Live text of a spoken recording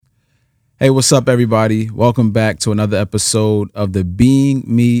Hey, what's up, everybody? Welcome back to another episode of the Being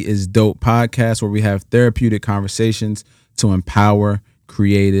Me is Dope podcast, where we have therapeutic conversations to empower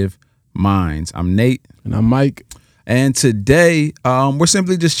creative minds. I'm Nate. And I'm Mike. And today, we're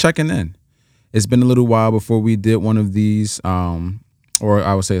simply just checking in. It's been a little while before we did one of these, or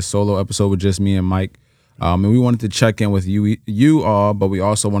I would say a solo episode with just me and Mike. And we wanted to check in with you all, but we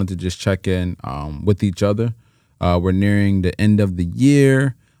also wanted to just check in with each other. We're nearing the end of the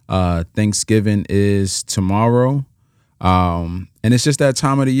year. Thanksgiving is tomorrow. And it's just that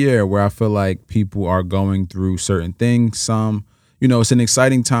time of the year where I feel like people are going through certain things. Some, it's an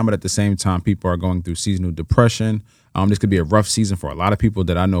exciting time, but at the same time, people are going through seasonal depression. This could be a rough season for a lot of people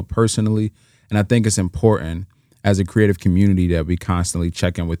that I know personally. And I think it's important as a creative community that we constantly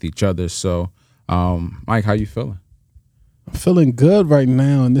check in with each other. So, Mike, how you feeling? I'm feeling good right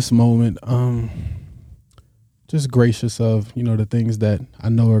now in this moment. Just gracious of, the things that I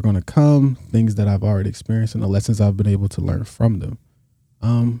know are going to come, things that I've already experienced, and the lessons I've been able to learn from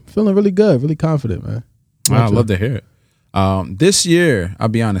them. Feeling really good, really confident, man. Wow, I'd love to hear it. This year, I'll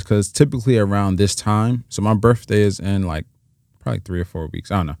be honest, because typically around this time, so my birthday is in probably 3 or 4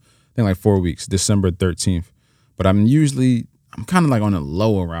 weeks. I don't know. I think 4 weeks, December 13th. But I'm kind of on a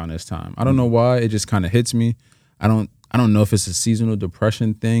low around this time. I don't know why. It just kind of hits me. I don't know if it's a seasonal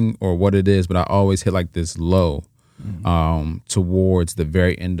depression thing or what it is, but I always hit this low towards the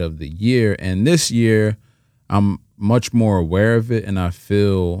very end of the year. And this year, I'm much more aware of it, and I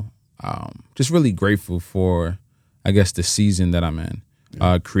feel just really grateful for, I guess, the season that I'm in.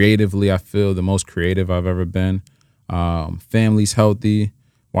 Yeah. Creatively, I feel the most creative I've ever been. Family's healthy,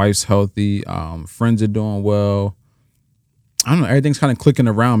 wife's healthy, friends are doing well. I don't know, everything's kind of clicking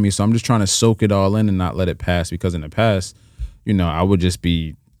around me, so I'm just trying to soak it all in and not let it pass, because in the past, I would just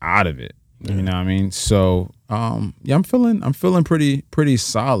be out of it. Yeah. You know what I mean? So, I'm feeling pretty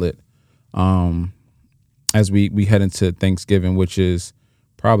solid as we head into Thanksgiving, which is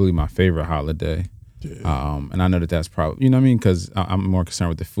probably my favorite holiday. Yeah. And I know that's probably, because I'm more concerned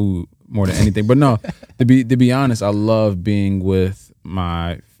with the food more than anything. But no, to be honest, I love being with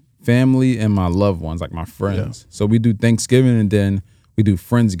my family and my loved ones, my friends. Yeah. So we do Thanksgiving and then we do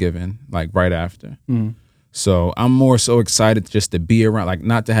Friendsgiving right after. Mm. So I'm more so excited just to be around,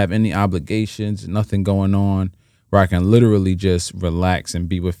 not to have any obligations, nothing going on, where I can literally just relax and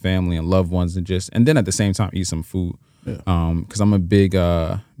be with family and loved ones and then at the same time eat some food. Yeah. Because I'm a big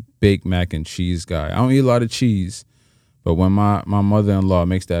baked mac and cheese guy. I don't eat a lot of cheese, but when my mother-in-law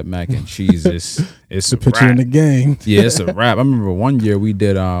makes that mac and cheese, it's a put wrap. You in the game. Yeah, it's a wrap. I remember one year we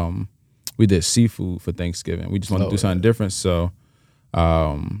did seafood for Thanksgiving. We just wanted to do something different. So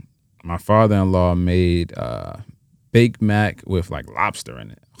my father-in-law made baked mac with lobster in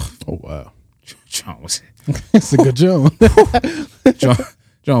it. Oh wow. John was it's a good John.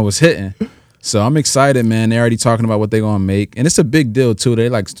 John was hitting. So I'm excited, man. They're already talking about what they're gonna make. And it's a big deal too. They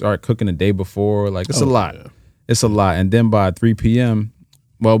start cooking the day before. It's a lot. Yeah. It's a lot. And then by 3 p.m.,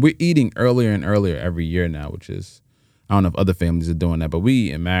 well, we're eating earlier and earlier every year now, which is, I don't know if other families are doing that, but we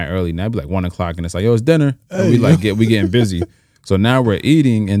eating mad early now. It'd be 1 o'clock and it's yo, it's dinner. And we getting busy. So now we're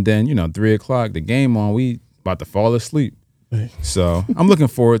eating, and then, 3 o'clock, the game on, we about to fall asleep. Hey. So I'm looking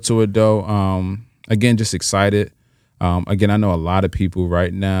forward to it though. Again, just excited. Again, I know a lot of people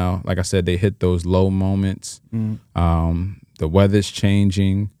right now, like I said, they hit those low moments. Mm. The weather's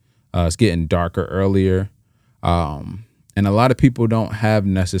changing. It's getting darker earlier. And a lot of people don't have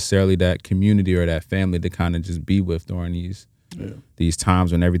necessarily that community or that family to kind of just be with during these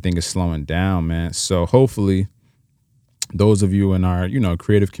times when everything is slowing down, man. So hopefully those of you in our,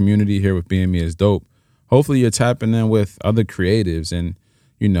 creative community here with Being Me is Dope, hopefully you're tapping in with other creatives and,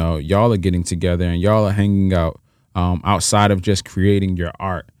 y'all are getting together and y'all are hanging out outside of just creating your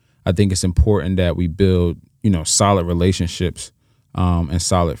art. I think it's important that we build, solid relationships and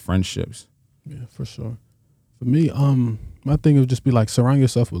solid friendships. Yeah, for sure. For me, my thing would just be surround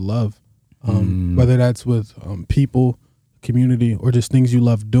yourself with love, whether that's with people, community, or just things you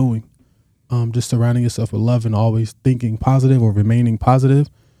love doing. Just surrounding yourself with love and always thinking positive or remaining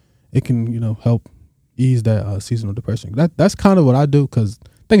positive, it can, help ease that seasonal depression. That's kind of what I do, because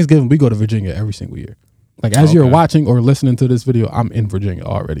Thanksgiving, we go to Virginia every single year. As you're watching or listening to this video, I'm in Virginia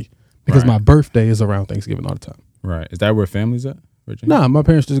already, because my birthday is around Thanksgiving all the time. Right. Is that where family's at? Virginia? Nah, my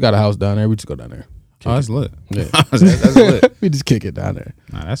parents just got a house down there. We just go down there. Oh, that's lit. Yeah. that's lit. We just kick it down there.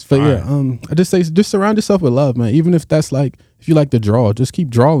 Nah, that's fine. But yeah, I just say, just surround yourself with love, man. Even if that's if you like to draw, just keep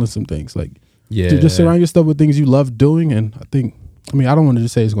drawing some things. Just surround yourself with things you love doing. And I don't want to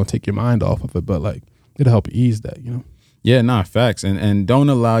just say it's going to take your mind off of it, but it'll help ease that, Yeah, nah, facts. And don't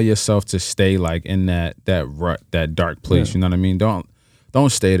allow yourself to stay in that rut, that dark place. Yeah. You know what I mean? Don't don't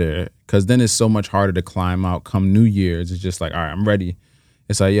stay there, because then it's so much harder to climb out come New Year's. It's just like, all right, I'm ready.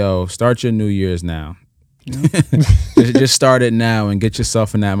 It's like, yo, start your New Year's now. Just start it now and get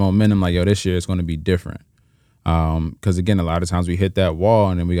yourself in that momentum. Like, yo, this year is going to be different. Because again, a lot of times we hit that wall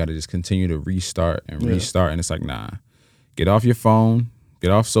and then we got to just continue to restart and restart. And it's like, nah, get off your phone,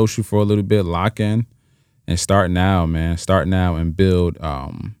 get off social for a little bit, lock in, and start now, man. Start now and build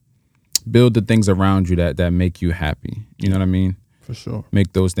the things around you that make you happy. You know what I mean? For sure.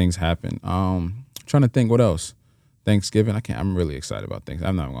 Make those things happen. Trying to think what else. Thanksgiving, I'm really excited about things.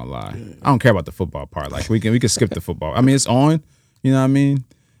 I'm not gonna lie. I don't care about the football part. Like we can skip the football. I mean, it's on. You know what I mean?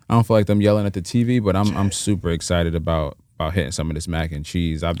 I don't feel like them yelling at the TV, but I'm super excited about hitting some of this mac and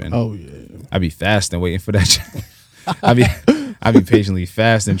cheese. I be fasting waiting for that. I be patiently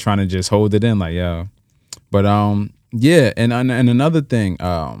fasting trying to just hold it in, like, yo. But yeah, and another thing,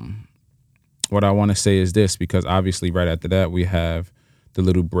 what I want to say is this, because obviously right after that we have the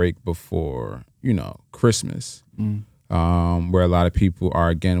little break before, Christmas, where a lot of people are,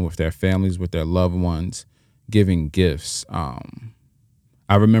 again, with their families, with their loved ones, giving gifts.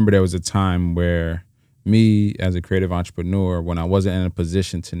 I remember there was a time where me, as a creative entrepreneur, when I wasn't in a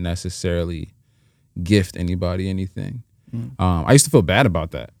position to necessarily gift anybody anything, I used to feel bad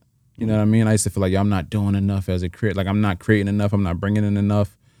about that. You know what I mean? I used to feel like, I'm not doing enough as a creator. Like, I'm not creating enough. I'm not bringing in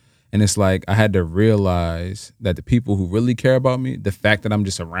enough. And it's like, I had to realize that the people who really care about me, the fact that I'm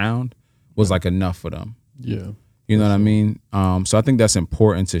just around was like enough for them. Yeah. You know what I mean? So I think that's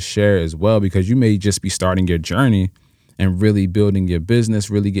important to share as well, because you may just be starting your journey and really building your business,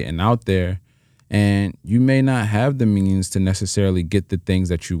 really getting out there. And you may not have the means to necessarily get the things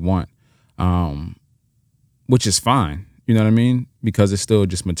that you want, which is fine. You know what I mean? Because it's still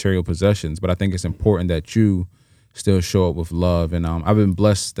just material possessions. But I think it's important that you still show up with love. And I've been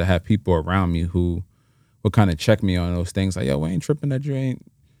blessed to have people around me who will kind of check me on those things. Like, yo, we ain't tripping that you ain't.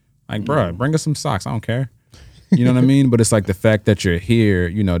 Like, bro, bring us some socks. I don't care. You know what I mean? But it's like the fact that you're here,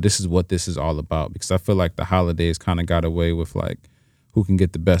 this is what this is all about. Because I feel like the holidays kind of got away with, like, who can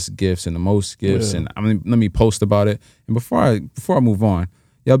get the best gifts and the most gifts. Yeah. And let me post about it. And before I move on,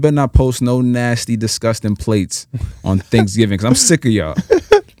 y'all better not post no nasty, disgusting plates on Thanksgiving, because I'm sick of y'all.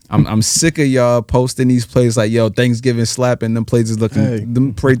 I'm sick of y'all posting these plates like, yo, Thanksgiving slapping, plates is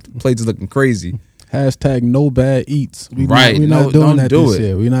looking crazy. Hashtag no bad eats. We're not doing that this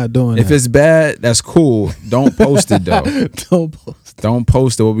year. We're not doing that. If it's bad, that's cool. Don't post it though. Don't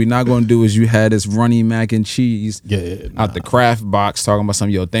post it. What we're not going to do is you had this runny mac and cheese out the Kraft box talking about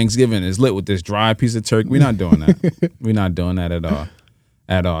some, Thanksgiving is lit with this dry piece of turkey. We're not doing that. We're not doing that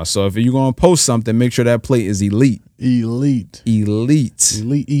at all. So if you're going to post something, make sure that plate is elite. Elite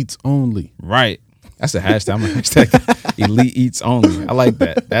eats only. Right. That's a hashtag. I'm a hashtag elite eats only. I like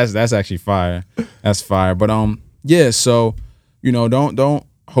that. That's actually fire. That's fire. But so don't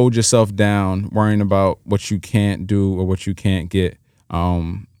hold yourself down worrying about what you can't do or what you can't get.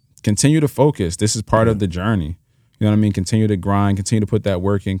 Continue to focus. This is part of the journey. You know what I mean? Continue to grind, continue to put that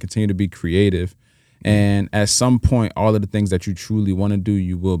work in, continue to be creative. And at some point, all of the things that you truly want to do,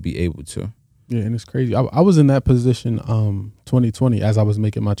 you will be able to. Yeah, and it's crazy. I was in that position 2020 as I was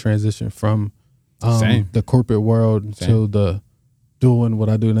making my transition from the corporate world to the doing what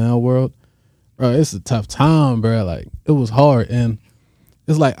I do now world. Bro, it's a tough time, bro. Like, it was hard. And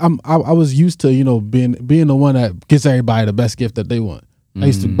it's like I was used to, being the one that gets everybody the best gift that they want. I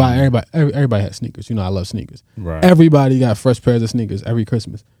used to buy everybody had sneakers. I love sneakers. Right. Everybody got fresh pairs of sneakers every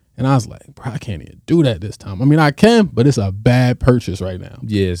Christmas. And I was like, bro, I can't even do that this time. I mean, I can, but it's a bad purchase right now.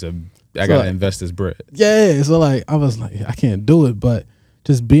 Yeah, I got to invest this bread. Yeah, so like, I was like, I can't do it. But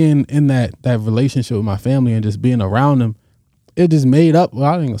just being in that relationship with my family and just being around them, it just made up. Well,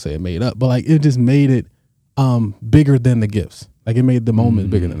 I ain't gonna say it made up, but like, it just made it bigger than the gifts. Like, it made the moment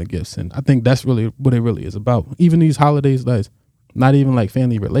bigger than the gifts. And I think that's really what it really is about. Even these holidays, that's not even like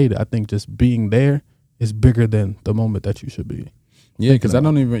family related. I think just being there is bigger than the moment that you should be. Yeah, because you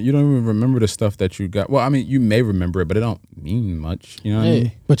don't even remember the stuff that you got. Well, I mean, you may remember it, but it don't mean much. You know what I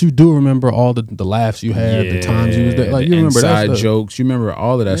mean? But you do remember all the laughs you had, the times you was there. Like, you remember that stuff. Jokes. You remember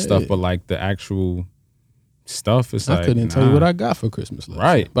all of that stuff, but like the actual stuff is I couldn't tell you what I got for Christmas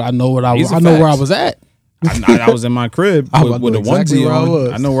last year. But I know what I know where I was at. I was in my crib with a onesie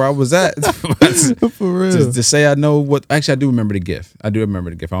on. I know where I was at. For real. To say I know what. Actually, I do remember the gift. I've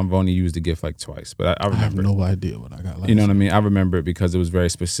only used the gift like twice, but I remember. I have no idea what I got last year. You know what I mean? I remember it because it was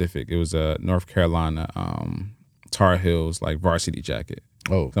very specific. It was a North Carolina Tar Heels like varsity jacket.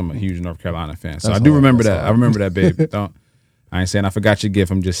 Oh, I'm a huge North Carolina fan, so I do remember that. I remember that, baby. I ain't saying I forgot your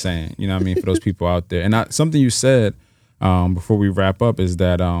gift. I'm just saying, you know what I mean, for those people out there. And something you said before we wrap up is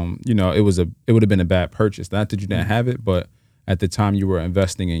that it would have been a bad purchase. Not that you didn't have it, but at the time you were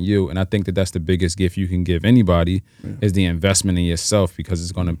investing in you. And I think that that's the biggest gift you can give anybody is the investment in yourself, because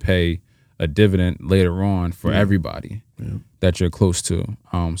it's going to pay a dividend later on for everybody that you're close to.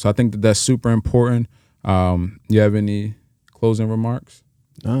 So I think that that's super important. You have any closing remarks?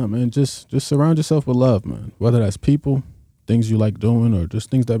 Nah, man, just surround yourself with love, man. Whether that's people, things you like doing, or just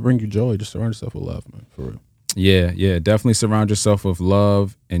things that bring you joy, just surround yourself with love, man, for real. Yeah, definitely surround yourself with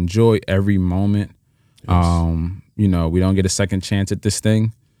love. Enjoy every moment. Yes. We don't get a second chance at this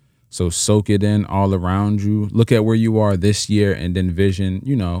thing. So soak it in all around you. Look at where you are this year and then vision,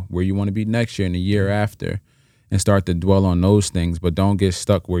 where you want to be next year and the year after, and start to dwell on those things, but don't get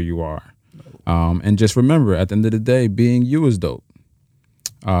stuck where you are. And just remember, at the end of the day, being you is dope.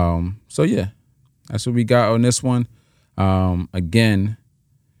 So yeah, that's what we got on this one. Again,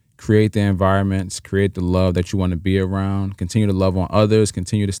 create the environments, create the love that you want to be around, continue to love on others,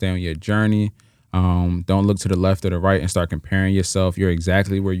 continue to stay on your journey. Don't look to the left or the right and start comparing yourself. You're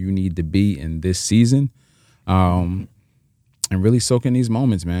exactly where you need to be in this season. And really soak in these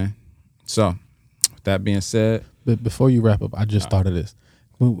moments, man. So with that being said. But before you wrap up, I just thought of this.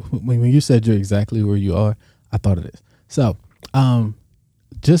 When you said you're exactly where you are, I thought of this. So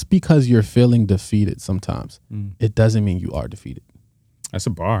just because you're feeling defeated sometimes, it doesn't mean you are defeated. That's a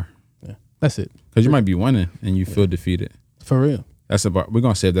bar. Yeah, that's it. Because you might be winning and you feel defeated. For real. That's a bar. We're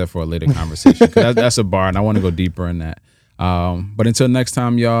going to save that for a later conversation. That's a bar, and I want to go deeper in that. But until next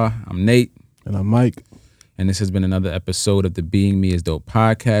time, y'all, I'm Nate. And I'm Mike. And this has been another episode of the Being Me is Dope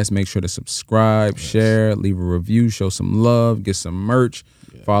podcast. Make sure to subscribe, share, leave a review, show some love, get some merch.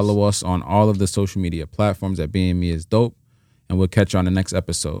 Follow us on all of the social media platforms at Being Me is Dope. And we'll catch you on the next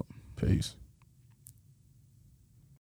episode. Peace.